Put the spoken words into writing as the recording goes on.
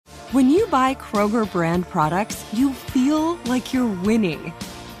When you buy Kroger brand products, you feel like you're winning.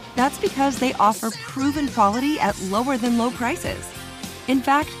 That's because they offer proven quality at lower than low prices. In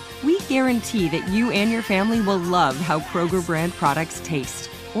fact, we guarantee that you and your family will love how Kroger brand products taste,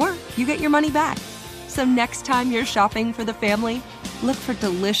 or you get your money back. So next time you're shopping for the family, look for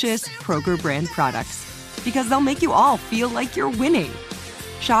delicious Kroger brand products, because they'll make you all feel like you're winning.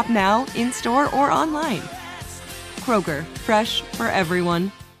 Shop now, in-store, or online. Kroger, fresh for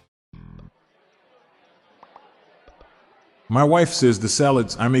everyone. My wife says the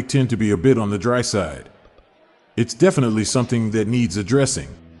salads I make tend to be a bit on the dry side. It's definitely something that needs addressing.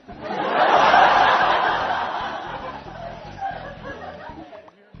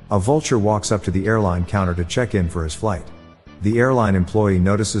 A vulture walks up to the airline counter to check in for his flight. The airline employee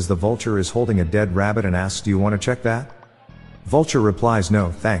notices the vulture is holding a dead rabbit and asks, "Do you want to check that?" Vulture replies,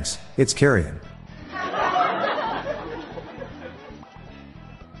 "No, thanks, it's carrion."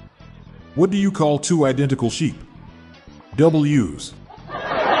 What do you call two identical sheep? W's.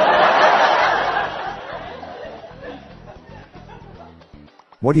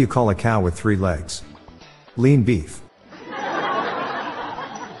 What do you call a cow with 3 legs? Lean beef.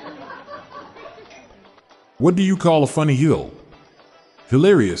 What do you call a funny hill?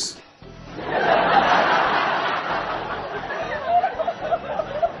 Hilarious.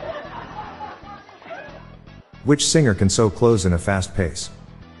 Which singer can sew clothes in a fast pace?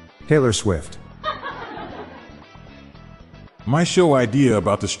 Taylor Swift. My show idea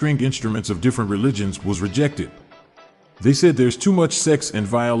about the stringed instruments of different religions was rejected. They said there's too much sex and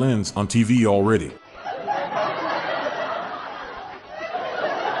violins on TV already.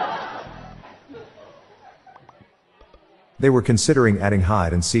 They were considering adding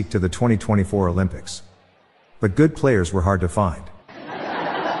hide and seek to the 2024 Olympics. But good players were hard to find.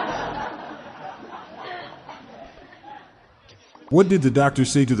 What did the doctor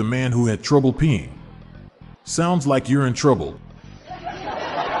say to the man who had trouble peeing? Sounds like you're in trouble.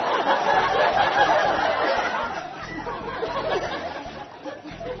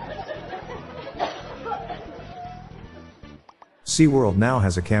 SeaWorld now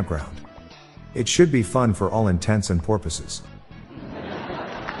has a campground. It should be fun for all intents and purposes.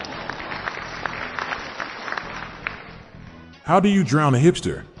 How do you drown a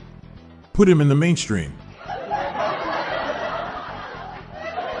hipster? Put him in the mainstream.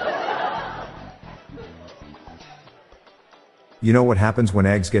 You know what happens when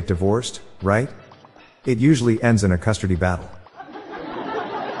eggs get divorced, right? It usually ends in a custody battle.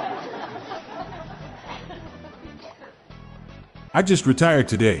 I just retired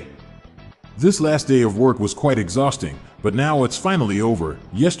today. This last day of work was quite exhausting, but now it's finally over.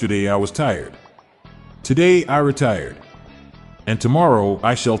 Yesterday I was tired. Today I retired. And tomorrow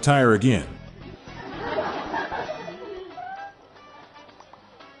I shall tire again.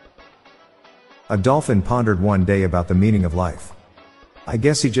 A dolphin pondered one day about the meaning of life. I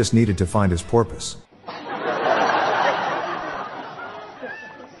guess he just needed to find his porpoise.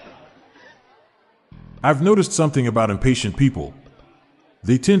 I've noticed something about impatient people.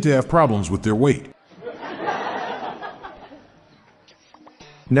 They tend to have problems with their weight.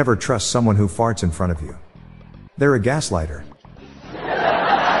 Never trust someone who farts in front of you. They're a gaslighter.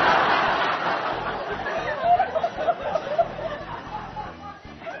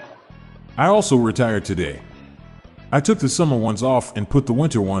 I also retired today. I took the summer ones off and put the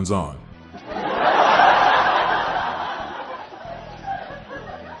winter ones on.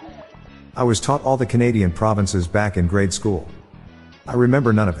 I was taught all the Canadian provinces back in grade school. I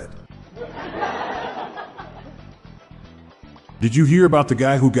remember none of it. Did you hear about the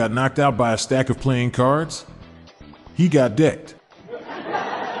guy who got knocked out by a stack of playing cards? He got decked.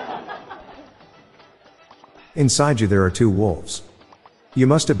 Inside you there are 2 wolves. You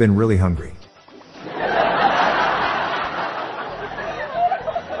must have been really hungry.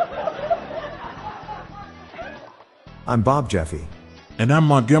 I'm Bob Jeffy. And I'm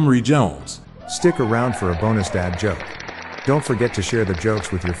Montgomery Jones. Stick around for a bonus dad joke. Don't forget to share the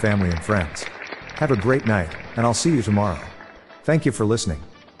jokes with your family and friends. Have a great night, and I'll see you tomorrow. Thank you for listening.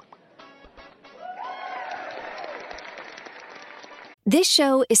 This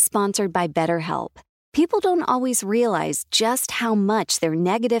show is sponsored by BetterHelp. People don't always realize just how much their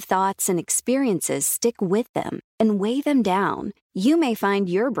negative thoughts and experiences stick with them and weigh them down. You may find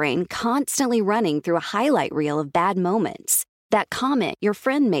your brain constantly running through a highlight reel of bad moments. That comment your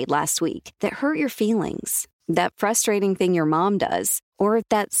friend made last week that hurt your feelings. That frustrating thing your mom does. Or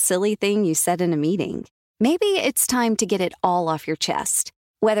that silly thing you said in a meeting. Maybe it's time to get it all off your chest.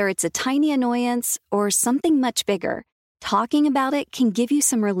 Whether it's a tiny annoyance or something much bigger, talking about it can give you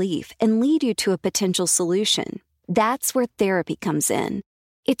some relief and lead you to a potential solution. That's where therapy comes in.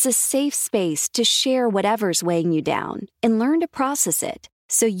 It's a safe space to share whatever's weighing you down and learn to process it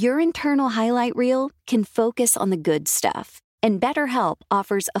so your internal highlight reel can focus on the good stuff. And BetterHelp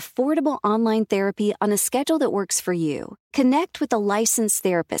offers affordable online therapy on a schedule that works for you. Connect with a licensed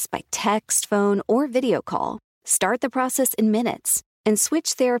therapist by text, phone, or video call. Start the process in minutes and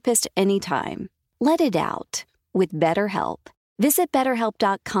switch therapist anytime. Let it out with BetterHelp. Visit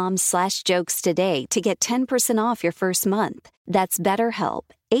BetterHelp.com/jokes today to get 10% off your first month. That's BetterHelp,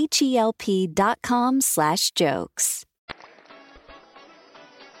 HELP.com/jokes.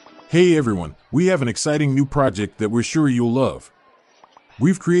 Hey everyone, we have an exciting new project that we're sure you'll love.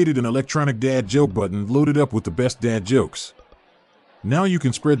 We've created an electronic dad joke button loaded up with the best dad jokes. Now you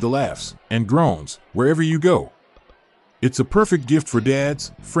can spread the laughs and groans wherever you go. It's a perfect gift for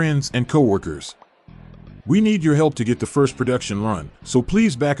dads, friends, and coworkers. We need your help to get the first production run, so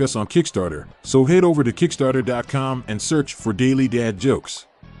please back us on Kickstarter. So head over to Kickstarter.com and search for Daily Dad Jokes.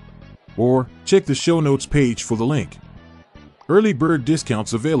 Or check the show notes page for the link. Early bird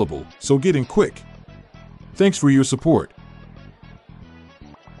discounts available, so get in quick. Thanks for your support.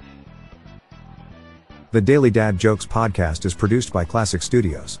 The Daily Dad Jokes podcast is produced by Classic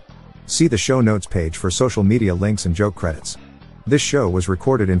Studios. See the show notes page for social media links and joke credits. This show was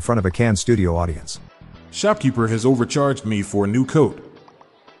recorded in front of a canned studio audience. Shopkeeper has overcharged me for a new coat.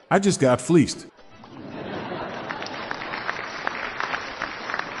 I just got fleeced.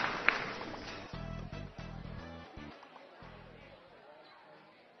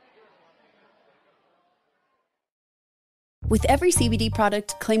 With every CBD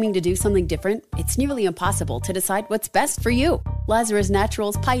product claiming to do something different, it's nearly impossible to decide what's best for you. Lazarus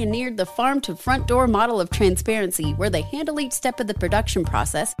Naturals pioneered the farm-to-front-door model of transparency, where they handle each step of the production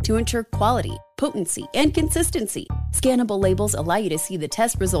process to ensure quality, potency, and consistency. Scannable labels allow you to see the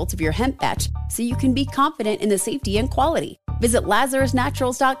test results of your hemp batch, so you can be confident in the safety and quality. Visit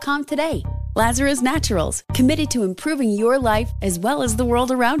LazarusNaturals.com today. Lazarus Naturals, committed to improving your life as well as the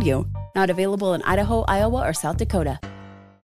world around you. Not available in Idaho, Iowa, or South Dakota.